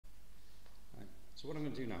So what I'm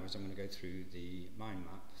going to do now is I'm going to go through the mind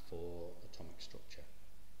map for atomic structure.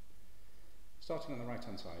 Starting on the right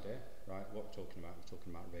hand side here, right, what we're talking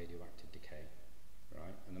about radioactive decay,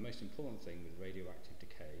 right, and the most important thing with radioactive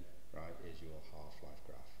decay, right, is your half-life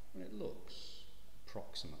graph, and it looks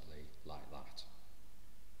approximately like that,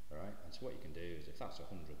 right, and so what you can do is if that's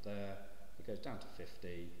 100 there, it goes down to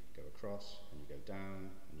 50, go across, and you go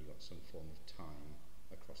down, and you've got some form of time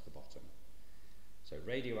across the bottom. So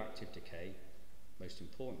radioactive decay, most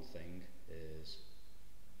important thing is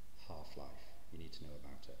half-life. You need to know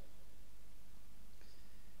about it.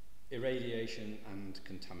 Irradiation and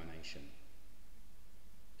contamination.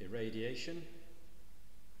 Irradiation,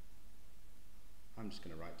 I'm just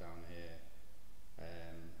going to write down here,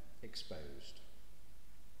 exposed.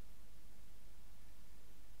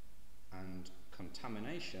 And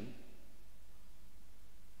contamination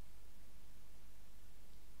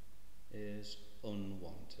is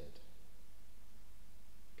unwanted.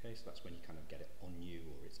 Okay, so that's when you kind of get it on you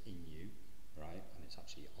or it's in you, right, and it's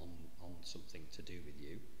actually on something to do with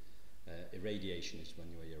you. Irradiation is when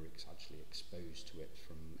you're actually exposed to it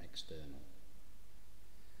from external.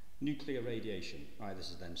 Nuclear radiation, right, this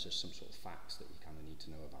is then just some sort of facts that you kind of need to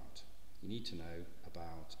know about. You need to know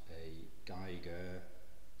about a Geiger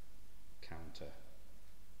counter,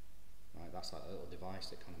 right, that's like a little device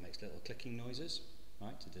that kind of makes little clicking noises,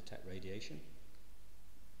 right, to detect radiation.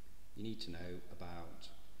 You need to know about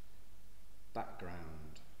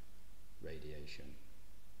background radiation.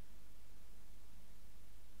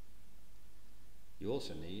 You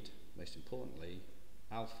also need, most importantly,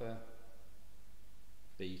 alpha,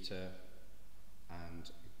 beta,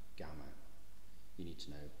 and gamma. You need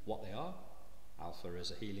to know what they are. Alpha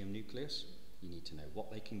is a helium nucleus. You need to know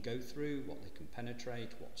what they can go through, what they can penetrate,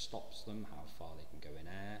 what stops them, how far they can go in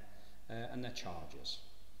air, and their charges.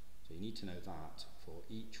 So you need to know that for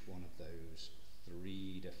each one of those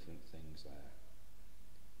three different things there.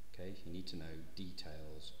 Okay, you need to know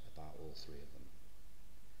details about all three of them.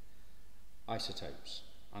 Isotopes.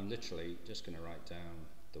 I'm literally just going to write down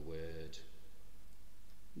the word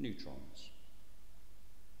neutrons,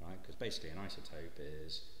 right? Because basically an isotope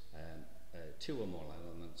is two or more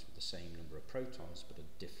elements with the same number of protons but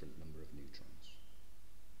a different number of neutrons.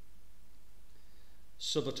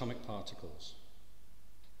 Subatomic particles.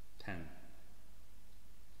 10.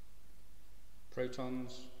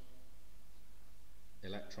 Protons,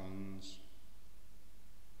 electrons,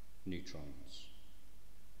 neutrons.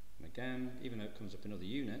 And again, even though it comes up in other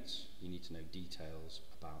units, you need to know details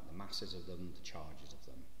about the masses of them, the charges of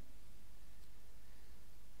them.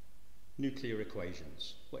 Nuclear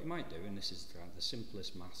equations. What you might do, and this is the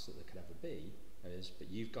simplest maths that there could ever be, is, but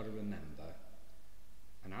you've got to remember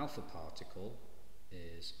an alpha particle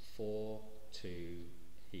is 4, 2,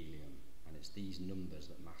 helium, and it's these numbers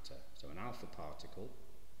that matter. So an alpha particle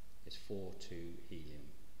is 4, 2, helium.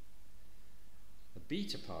 A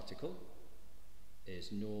beta particle is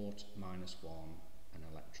 0, minus 1, an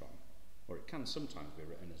electron, or it can sometimes be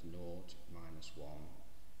written as 0, minus 1,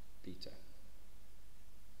 beta.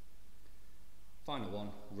 Final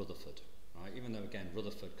one, Rutherford. Right? Even though again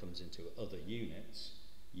Rutherford comes into other units,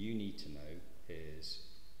 you need to know his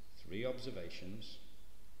 3 observations,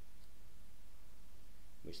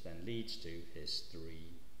 which then leads to his 3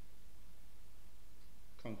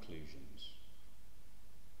 conclusions.